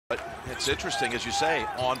But it's interesting, as you say,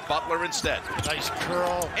 on Butler instead. Nice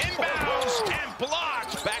curl. Inbounds and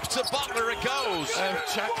blocked. Back to Butler it goes.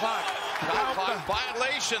 Shot clock. Shot clock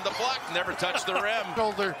violation. The block never touched the rim.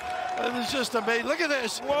 Shoulder. It was just amazing. Look at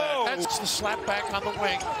this. Whoa. That's the slap back on the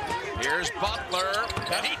wing. Here's Butler,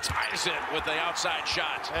 and he ties it with the outside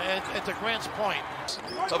shot. And at the Grant's point.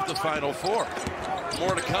 Of the Final Four.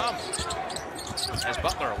 More to come. As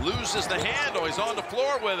Butler loses the handle, he's on the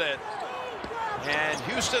floor with it. And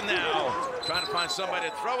Houston now trying to find somebody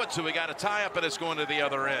to throw it to. We got a tie-up, and it's going to the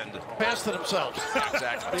other end. Pass to themselves.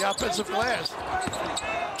 Exactly. The offensive glass.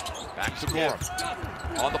 Back to Gore.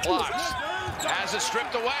 On the blocks. As it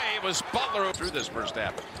stripped away, it was Butler through this first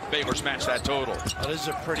half. Baylor smashed that total. This is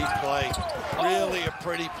a pretty play. Really a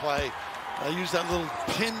pretty play. Use that little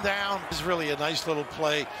pin down. It's really a nice little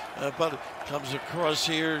play. But comes across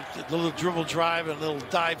here, a little dribble drive and a little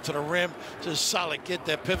dive to the rim. Just solid. Get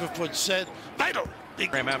that pivot foot set. Vital.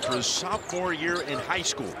 After his sophomore year in high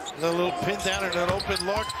school. A little pin down and an open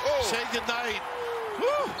look. Oh. Say goodnight.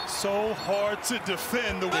 Woo. So hard to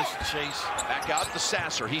defend. This chase. Back out to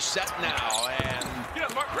Sasser. He's set now and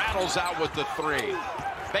rattles out with the three.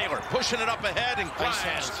 Baylor pushing it up ahead and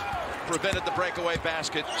Grimes prevented the breakaway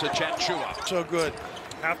basket to Chet Chua. So good.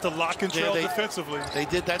 Have to lock and trail defensively. They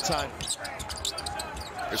did that time.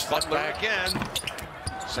 There's Butler again.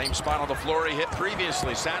 Same spot on the floor he hit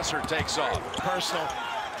previously. Sasser takes off. Personal.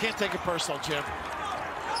 Can't take it personal, Jim.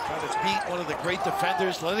 Trying to beat one of the great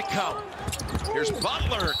defenders. Let it come. Here's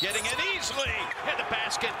Butler getting it easily. And the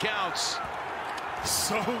basket counts.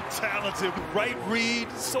 So talented. Right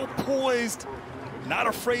read. So poised. Not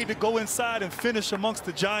afraid to go inside and finish amongst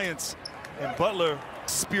the Giants. And Butler,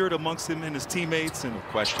 spirit amongst him and his teammates. And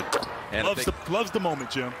question. And loves the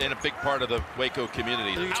moment, Jim. And a big part of the Waco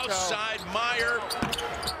community. Outside Meyer.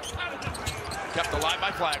 Kept alive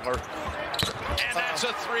by Flagler. And that's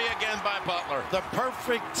a three again by Butler. The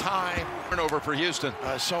perfect time. Turnover for Houston.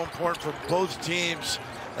 So important for both teams.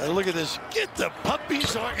 Look at this. Get the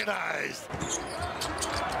puppies organized.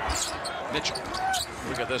 Mitchell.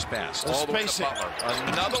 Look at this pass. All the way to Butler.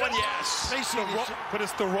 Another one, yes. Spacing. But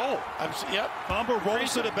it's the roll. Yep. Bamba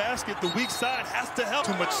rolls to the basket. The weak side has to help.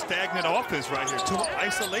 Too much stagnant offense right here. Too much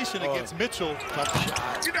isolation against Mitchell. Tough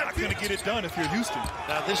shot. You're not going to get it done if you're Houston.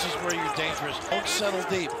 Now this is where you're dangerous. Don't settle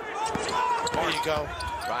deep. There you go.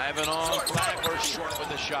 Driving on Flagler, short with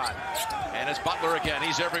the shot. And it's Butler again.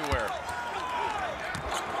 He's everywhere.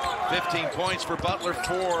 15 points for Butler,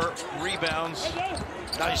 4 rebounds.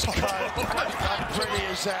 Nice cut. How pretty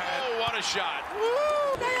is that? Oh, what a shot.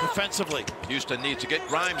 Defensively. Houston needs to get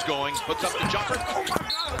Grimes going. Puts up the jumper.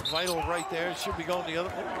 Vital right there. Should be going the other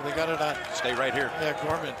way. They got it on. Stay right here. Yeah,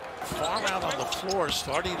 Gorman. Far out on the floor,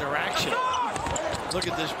 starting their action. Look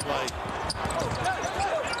at this play.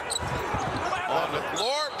 On the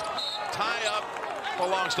floor. Tie up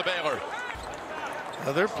belongs to Baylor.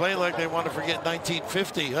 They're playing like they want to forget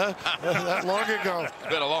 1950, huh? That long ago.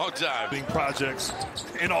 Been a long time. Being projects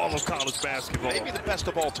in all of college basketball. Maybe the best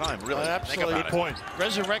of all time, really. Absolutely. Good point.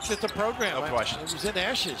 Resurrected the program. No question. It was in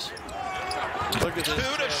ashes. Look at this.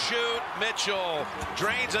 2 to shoot. Mitchell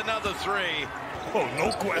drains another 3. Oh,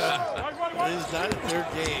 no question. It is not their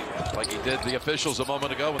game. Like he did the officials a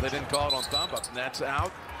moment ago when they didn't call it on thumb, but that's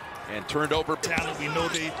out. And turned over. Talent, we know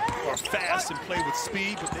they are fast and play with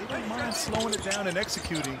speed, but they don't mind slowing it down and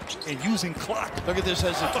executing and using clock. Look at this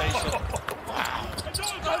hesitation. Wow.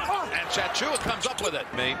 And Chet Chua comes up with it.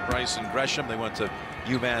 Mate, Bryce and Gresham, they went to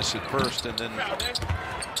UMass at first and then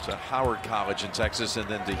to Howard College in Texas and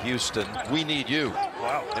then to Houston. We need you.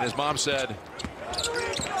 Wow. And his mom said,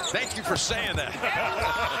 thank you for saying that.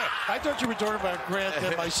 I thought you were talking about Grant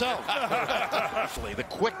and myself. The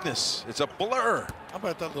quickness, it's a blur. How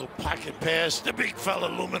about that little pocket pass? The big fella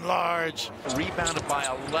looming large. Rebounded by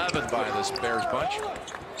 11 by this Bears bunch.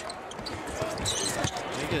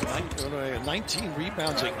 They get 19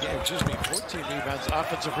 rebounds a game. Excuse me, 14 rebounds,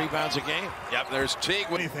 offensive rebounds a game. Yep, there's Teague.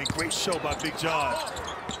 What do you think? Great show by Big John.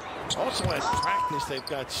 Also at practice, they've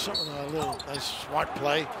got some little nice smart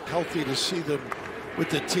play. Healthy to see them with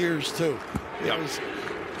the tears too. Yep.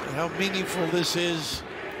 How meaningful this is.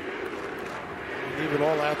 Leave it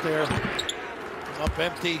all out there. Up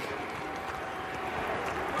empty.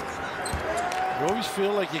 You always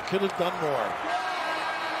feel like you could have done more.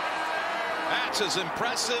 That's as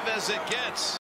impressive as it gets.